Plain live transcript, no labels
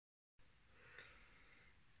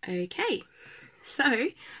Okay, so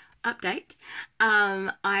update.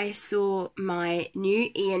 I saw my new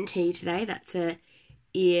ENT today. That's a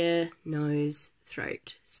ear, nose,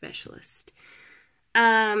 throat specialist.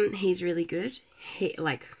 He's really good.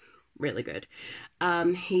 Really good.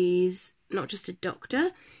 He's not just a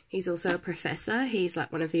doctor, he's also a professor. He's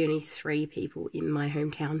like one of the only 3 people in my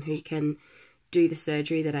hometown who can do the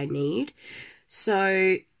surgery that I need.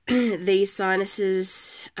 So these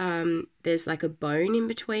sinuses, there's like a bone in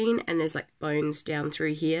between, and there's like bones down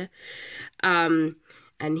through here and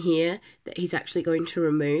here that he's actually going to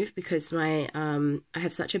remove because I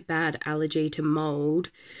have such a bad allergy to mold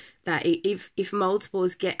that if mold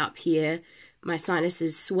spores get up here, my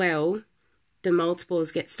sinuses swell, the mold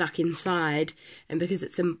spores get stuck inside, and because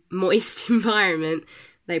it's a moist environment,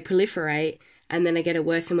 they proliferate, and then I get a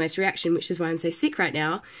worse and worse reaction, which is why I'm so sick right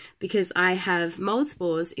now, because I have mold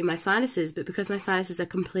spores in my sinuses, but because my sinuses are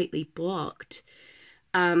completely blocked,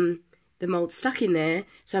 the mold's stuck in there,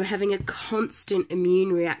 so I'm having a constant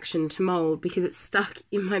immune reaction to mold because it's stuck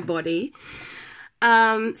in my body.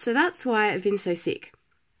 So that's why I've been so sick.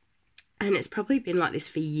 And it's probably been like this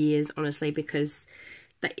for years, honestly, because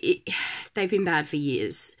they've been bad for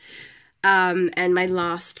years. And my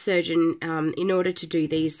last surgeon, in order to do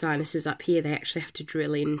these sinuses up here, they actually have to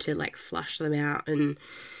drill in to like flush them out, and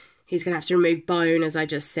he's going to have to remove bone, as I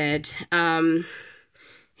just said.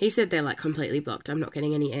 He said they're like completely blocked. I'm not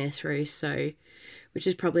getting any air through, so, which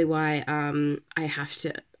is probably why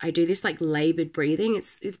I do this like laboured breathing.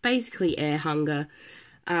 It's basically air hunger,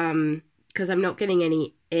 because I'm not getting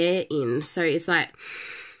any air in, so it's like,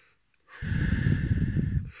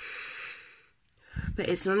 but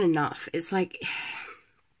it's not enough. It's like,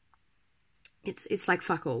 it's like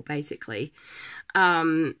fuck all, basically.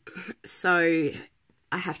 So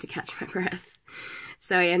I have to catch my breath.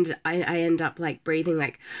 So I end up like breathing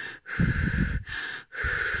like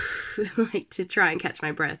like to try and catch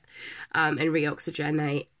my breath, and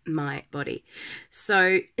reoxygenate my body.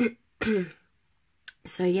 So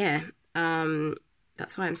so yeah,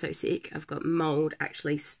 that's why I'm so sick. I've got mold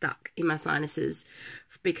actually stuck in my sinuses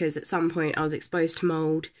because at some point I was exposed to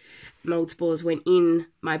mold. Mold spores went in.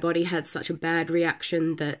 My body had such a bad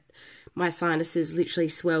reaction that my sinuses literally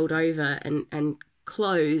swelled over and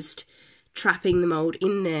closed, trapping the mold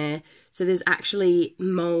in there. So there's actually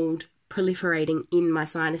mold proliferating in my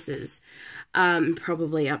sinuses,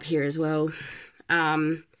 probably up here as well.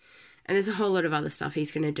 And there's a whole lot of other stuff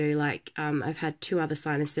he's going to do. Like, I've had 2 other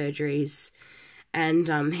sinus surgeries,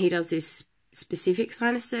 and he does this specific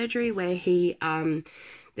sinus surgery where he,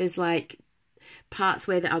 there's like parts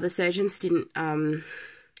where the other surgeons didn't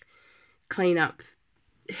clean up.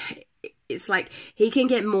 It's like he can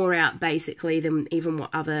get more out basically than even what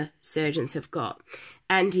other surgeons have got.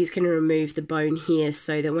 And he's going to remove the bone here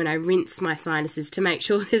so that when I rinse my sinuses to make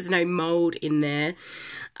sure there's no mold in there,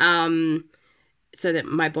 so that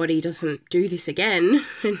my body doesn't do this again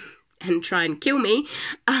and try and kill me,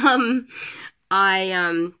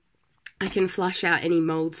 I can flush out any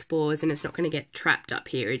mold spores and it's not going to get trapped up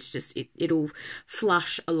here. It's just, it'll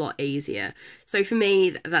flush a lot easier. So for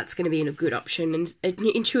me, that's going to be a good option. And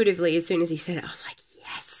intuitively, as soon as he said it, I was like,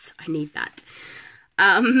 yes, I need that.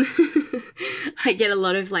 I get a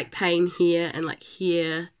lot of like pain here and like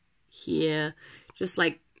here, just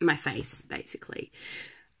like my face, basically.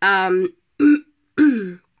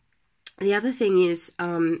 The other thing is,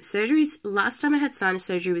 surgeries, last time I had sinus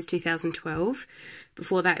surgery was 2012.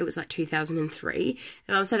 Before that, it was like 2003.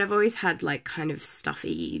 And I said I've always had like kind of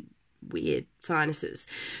stuffy, weird sinuses.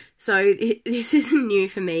 So this isn't new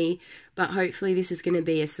for me, but hopefully this is going to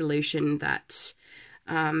be a solution that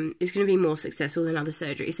is going to be more successful than other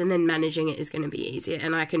surgeries. And then managing it is going to be easier.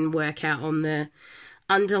 And I can work out on the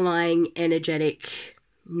underlying energetic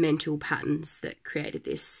mental patterns that created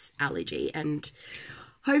this allergy and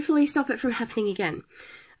hopefully stop it from happening again.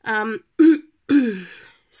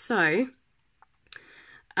 So,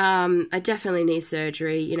 I definitely need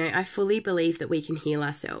surgery. You know, I fully believe that we can heal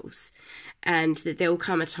ourselves and that there will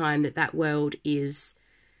come a time that that world is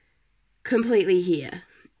completely here.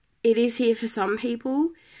 It is here for some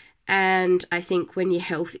people, and I think when your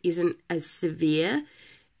health isn't as severe,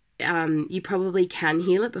 you probably can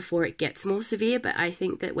heal it before it gets more severe, but I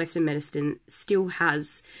think that Western medicine still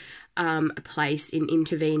has a place in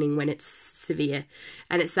intervening when it's severe,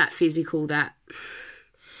 and it's that physical that,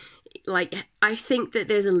 like, I think that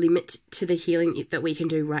there's a limit to the healing that we can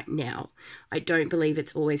do right now. I don't believe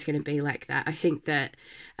it's always going to be like that. I think that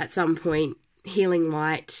at some point, healing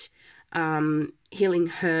light,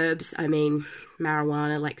 healing herbs. I mean,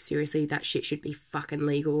 marijuana, like seriously, that shit should be fucking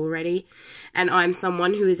legal already. And I'm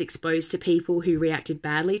someone who is exposed to people who reacted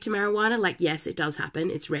badly to marijuana. Like, yes, it does happen.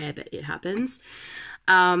 It's rare, but it happens.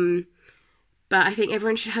 But I think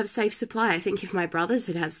everyone should have safe supply. I think if my brothers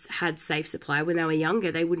had safe supply when they were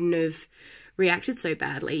younger, they wouldn't have reacted so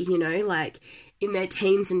badly, you know, like in their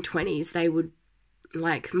teens and 20s, they would,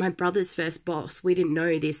 like my brother's first boss, we didn't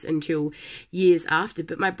know this until years after,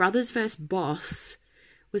 but my brother's first boss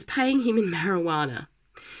was paying him in marijuana.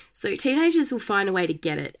 So teenagers will find a way to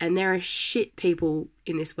get it, and there are shit people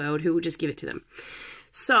in this world who will just give it to them.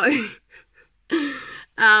 So,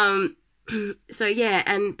 so yeah,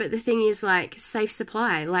 but the thing is, like, safe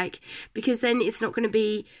supply, like, because then it's not going to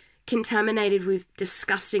be contaminated with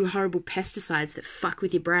disgusting, horrible pesticides that fuck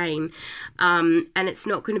with your brain, and it's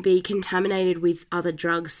not going to be contaminated with other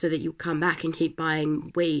drugs so that you'll come back and keep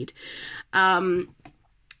buying weed.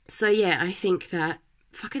 So yeah, I think that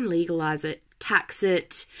fucking legalize it, tax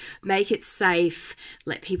it, make it safe,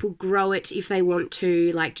 let people grow it if they want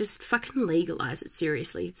to, like, just fucking legalize it,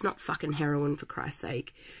 seriously. It's not fucking heroin, for Christ's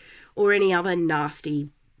sake, or any other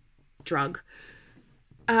nasty drug.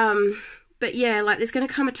 But yeah, like, there's going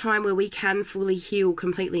to come a time where we can fully heal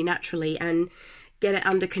completely naturally and get it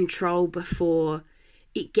under control before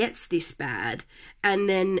it gets this bad. And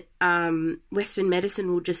then Western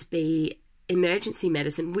medicine will just be emergency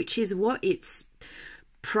medicine, which is what its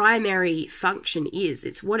primary function is.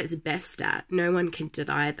 It's what it's best at. No one can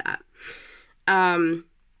deny that.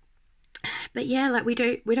 But yeah, like, we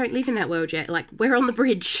don't live in that world yet. Like, we're on the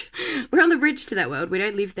bridge. We're on the bridge to that world. We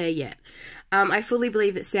don't live there yet. I fully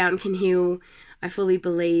believe that sound can heal. I fully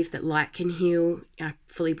believe that light can heal. I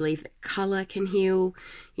fully believe that colour can heal.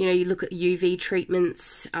 You know, you look at UV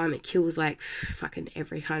treatments, it kills, like, fucking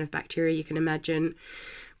every kind of bacteria you can imagine.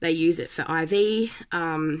 They use it for IV.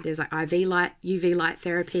 There's, like, IV light, UV light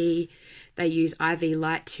therapy. They use IV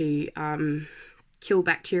light to kill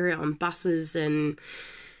bacteria on buses and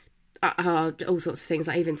all sorts of things,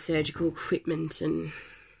 like even surgical equipment and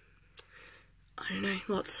I don't know,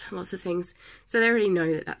 lots of things. So they already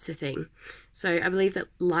know that that's a thing. So I believe that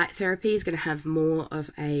light therapy is going to have more of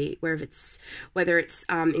a, whether it's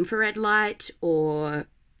infrared light or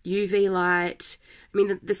UV light. I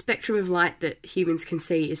mean, the spectrum of light that humans can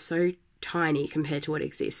see is so tiny compared to what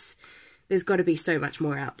exists. There's got to be so much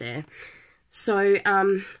more out there. So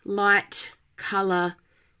light, colour,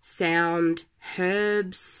 sound,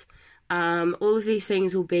 herbs, all of these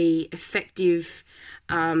things will be effective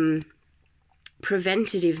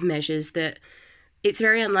preventative measures that it's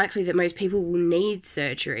very unlikely that most people will need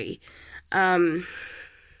surgery. But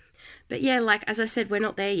yeah, like, as I said, we're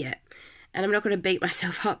not there yet. And I'm not going to beat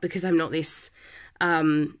myself up because I'm not this, I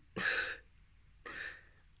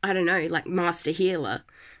don't know, like, master healer.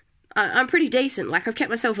 I'm pretty decent. Like, I've kept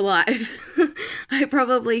myself alive. I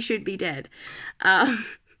probably should be dead. But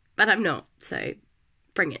I'm not, so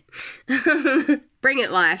bring it. Bring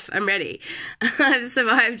it, life. I'm ready. I've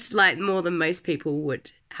survived, like, more than most people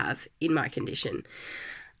would have in my condition.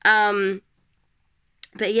 But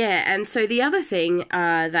yeah, and so the other thing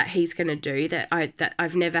that he's going to do that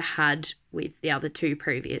I've never had with the other two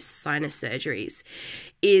previous sinus surgeries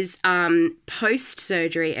is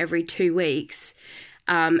post-surgery every 2 weeks.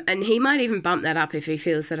 And he might even bump that up if he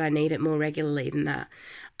feels that I need it more regularly than that.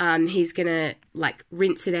 He's going to, like,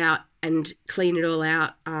 rinse it out and clean it all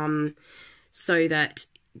out so that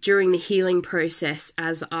during the healing process,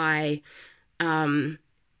 as I,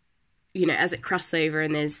 you know, as it crosses over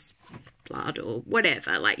and there's blood or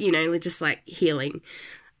whatever, like, you know, just like healing,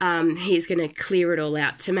 he's going to clear it all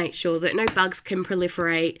out to make sure that no bugs can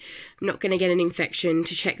proliferate. I'm not going to get an infection,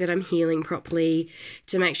 to check that I'm healing properly,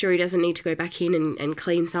 to make sure he doesn't need to go back in and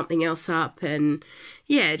clean something else up. And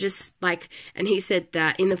yeah, just like, and he said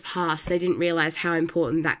that in the past they didn't realize how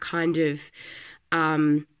important that kind of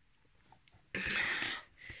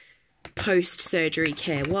post-surgery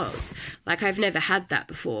care was. Like, I've never had that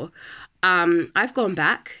before. I've gone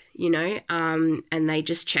back, you know, and they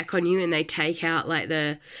just check on you and they take out, like,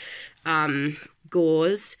 the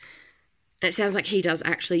gauze. And it sounds like he does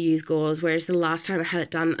actually use gauze, whereas the last time I had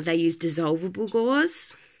it done, they used dissolvable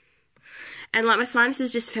gauze. And, like, my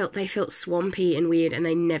sinuses just felt swampy and weird, and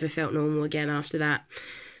they never felt normal again after that.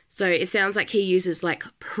 So it sounds like he uses, like,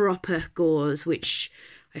 proper gauze, which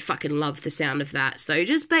I fucking love the sound of that. So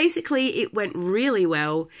just basically it went really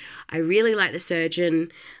well. I really like the surgeon.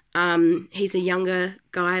 He's a younger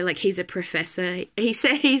guy, like, he's a professor. He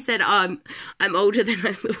said I'm older than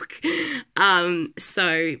I look.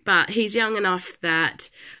 But he's young enough that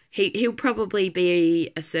he'll probably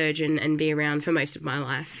be a surgeon and be around for most of my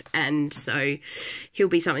life, and so he'll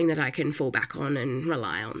be something that I can fall back on and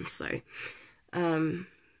rely on. So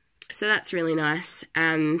that's really nice.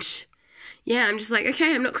 And yeah, I'm just like,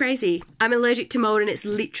 okay, I'm not crazy. I'm allergic to mold, and it's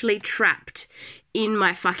literally trapped in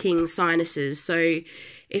my fucking sinuses. So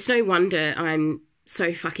it's no wonder I'm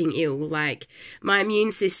so fucking ill. Like, my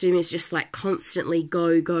immune system is just like constantly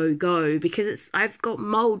go, go, go, because I've got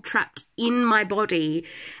mold trapped in my body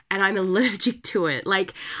and I'm allergic to it.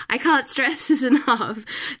 Like, I can't stress this enough.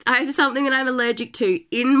 I have something that I'm allergic to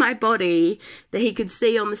in my body that he could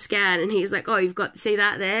see on the scan, and he's like, oh, you've got, see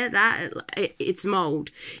that there? It's mold.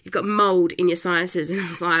 You've got mold in your sinuses. And I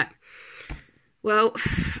was like, well,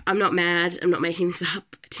 I'm not mad. I'm not making this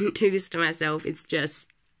up. I didn't do this to myself. It's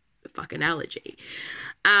just a fucking allergy.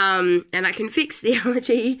 And I can fix the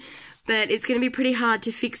allergy, but it's going to be pretty hard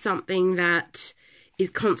to fix something that is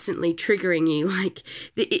constantly triggering you. Like,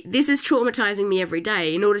 this is traumatizing me every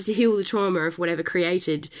day. In order to heal the trauma of whatever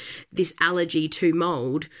created this allergy to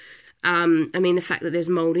mold, I mean, the fact that there's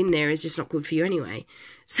mold in there is just not good for you anyway.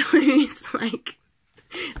 So it's like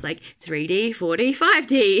 3D, 4D,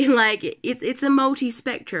 5D. Like, it's a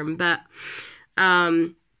multi-spectrum, but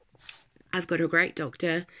I've got a great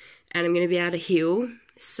doctor and I'm going to be able to heal.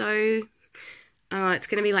 So it's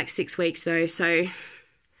going to be like 6 weeks though. So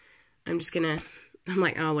I'm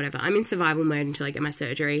like, oh, whatever. I'm in survival mode until I get my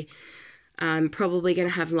surgery. I'm probably going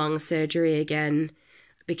to have lung surgery again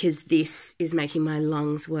because this is making my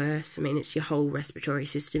lungs worse. I mean, it's your whole respiratory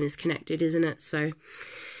system is connected, isn't it? So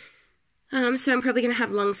I'm probably going to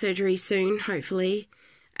have lung surgery soon, hopefully.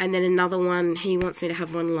 And then another one, he wants me to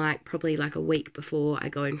have one probably a week before I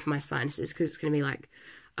go in for my sinuses, because it's going to be like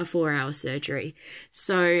a 4-hour surgery.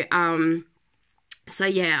 So,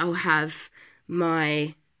 yeah, I'll have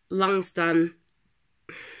my lungs done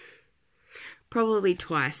probably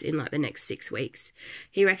twice in the next 6 weeks.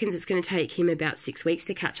 He reckons it's going to take him about 6 weeks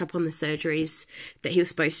to catch up on the surgeries that he was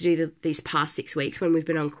supposed to do these past 6 weeks when we've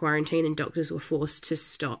been on quarantine and doctors were forced to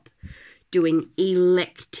stop doing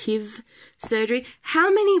elective surgery. How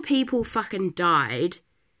many people fucking died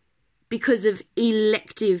because of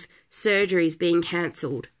elective surgeries being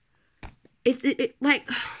cancelled?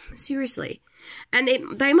 Seriously. And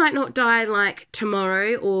they might not die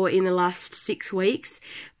tomorrow or in the last 6 weeks,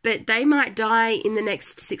 but they might die in the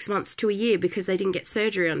next 6 months to a year because they didn't get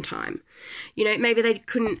surgery on time. You know, maybe they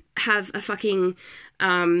couldn't have a fucking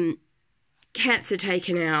cancer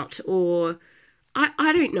taken out, or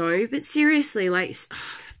I don't know, but seriously,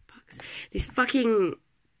 this fucking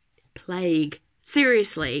plague.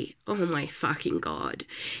 Seriously, oh my fucking God.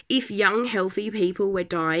 If young, healthy people were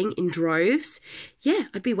dying in droves, yeah,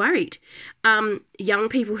 I'd be worried. Young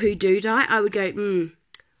people who do die, I would go,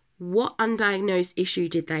 what undiagnosed issue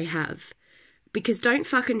did they have? Because don't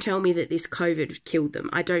fucking tell me that this COVID killed them.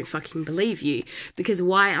 I don't fucking believe you. Because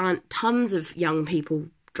why aren't tons of young people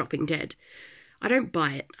dropping dead? I don't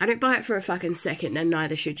buy it. I don't buy it for a fucking second, and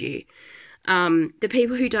neither should you. The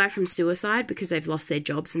people who die from suicide because they've lost their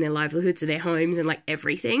jobs and their livelihoods and their homes and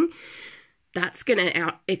everything, that's going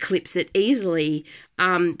to eclipse it easily.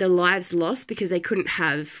 The lives lost because they couldn't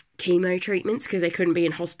have chemo treatments, because they couldn't be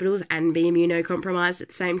in hospitals and be immunocompromised at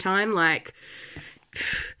the same time.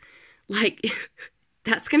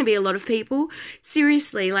 That's going to be a lot of people.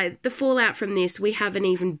 Seriously, the fallout from this, we haven't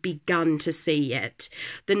even begun to see yet.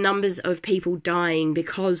 The numbers of people dying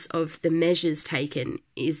because of the measures taken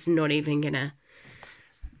is not even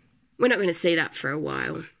we're not going to see that for a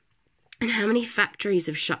while. And how many factories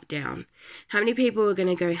have shut down? How many people are going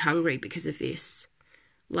to go hungry because of this?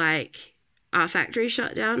 Are factories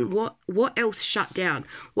shut down? What else shut down?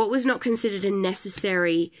 What was not considered a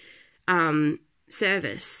necessary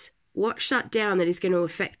service? What shut down that is going to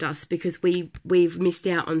affect us because we've missed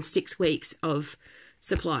out on 6 weeks of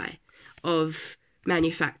supply, of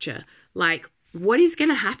manufacture? What is going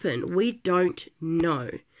to happen? We don't know.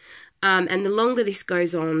 And the longer this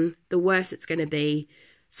goes on, the worse it's going to be.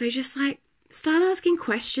 So just start asking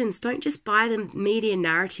questions. Don't just buy the media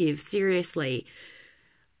narrative. Seriously.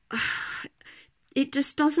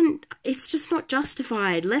 It's just not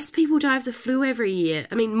justified. Less people die of the flu every year.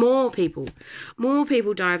 I mean, more people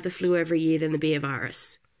die of the flu every year than the beer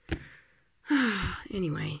virus.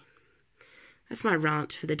 Anyway, that's my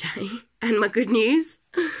rant for the day and my good news.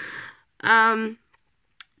 But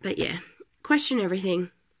yeah, question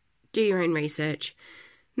everything, do your own research,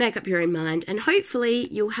 make up your own mind, and hopefully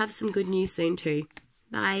you'll have some good news soon too.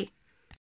 Bye.